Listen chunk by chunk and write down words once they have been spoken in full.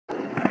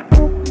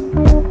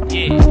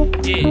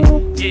Big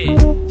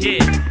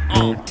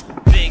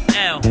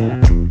L,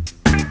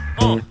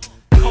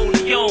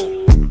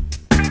 Coleon,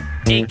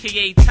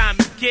 aka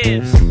Tommy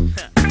Gibbs,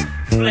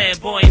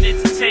 Flamboyant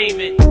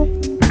Entertainment,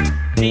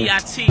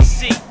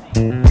 DITC,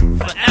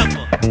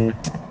 forever.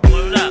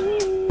 Word up.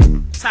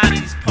 Tired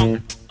of these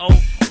punk.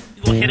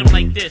 You gon' hit them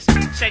like this.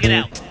 Check it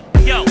out.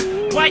 Yo,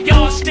 why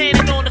y'all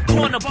standing on the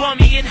corner,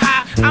 bummy and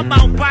high? I'm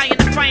out buying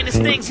the finest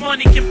things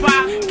money can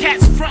buy.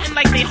 Cats frontin'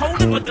 like they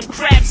holdin', but them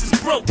crabs is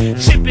broke.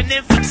 Shipping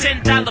in for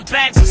 $10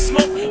 bags of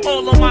smoke.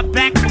 All on my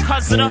back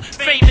because of the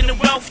fame and the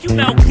wealth. You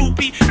know,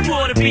 groupie, you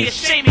ought to be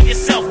ashamed of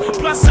yourself.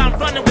 Plus, I'm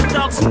running with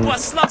dogs who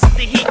bust slugs at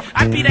the heat.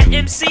 I be the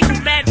MC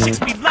who mad chicks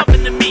be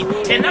loving to meet.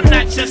 And I'm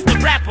not just a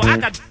rapper, I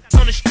got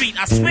on the street.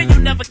 I swear you'll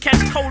never catch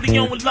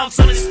Coleon with loves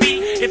on his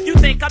feet. If you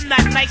think I'm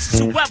not nice as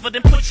whoever,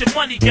 then put your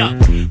money up.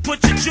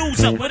 Put your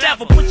jewels up,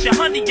 whatever. Put your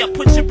honey up.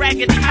 Put your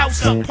raggedy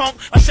house up, punk.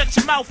 Or shut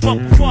your mouth up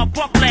before I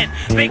buck land.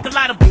 Make a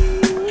lot of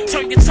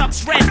turn your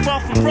tux red. Far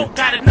from broke,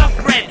 got enough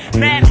bread.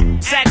 Mad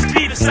Zach's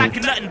Beavis, I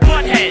can nothing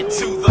but head.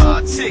 To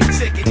the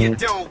tick and you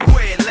don't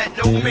quit. Let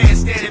no man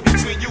stand in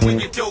between you and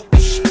your dope.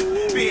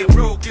 Being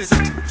broke is a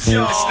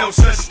job. There's no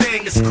such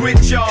thing as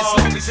quit, y'all. As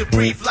long as you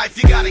breathe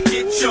life, you gotta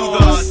get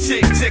yours.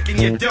 To the tick and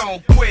you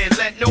don't quit.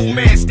 Let no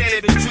man stand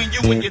in between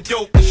you and your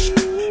dope.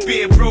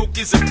 Being broke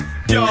is a job.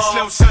 There's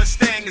no such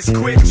thing as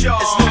quit,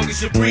 y'all. As long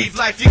as you breathe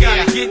life, you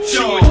gotta get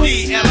yours.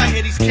 D.L. I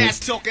hear these cats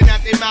talking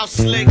out their mouth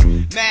slick.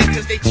 Mad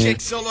cause they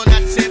chicks all on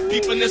that tip.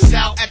 People in the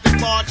south at the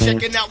bar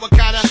checking out what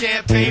kind of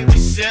champagne we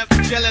sip.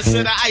 Jealous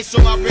of the ice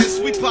on my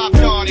wrist, we pop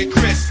hard and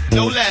crisp,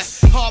 no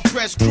less. Hard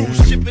pressed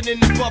crews chipping in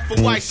the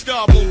buffer, white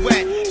star will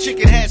wet.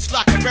 Chicken heads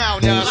flock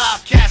around us.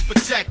 Live cast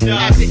protect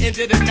us. At the end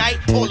of the night,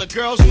 all the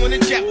girls wanna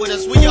jet with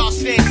us. We all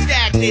stand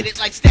stagnated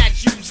like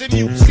statues in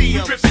museums. We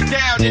rip it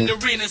down in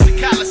arenas and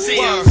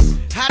coliseums.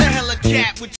 How the hell a cat with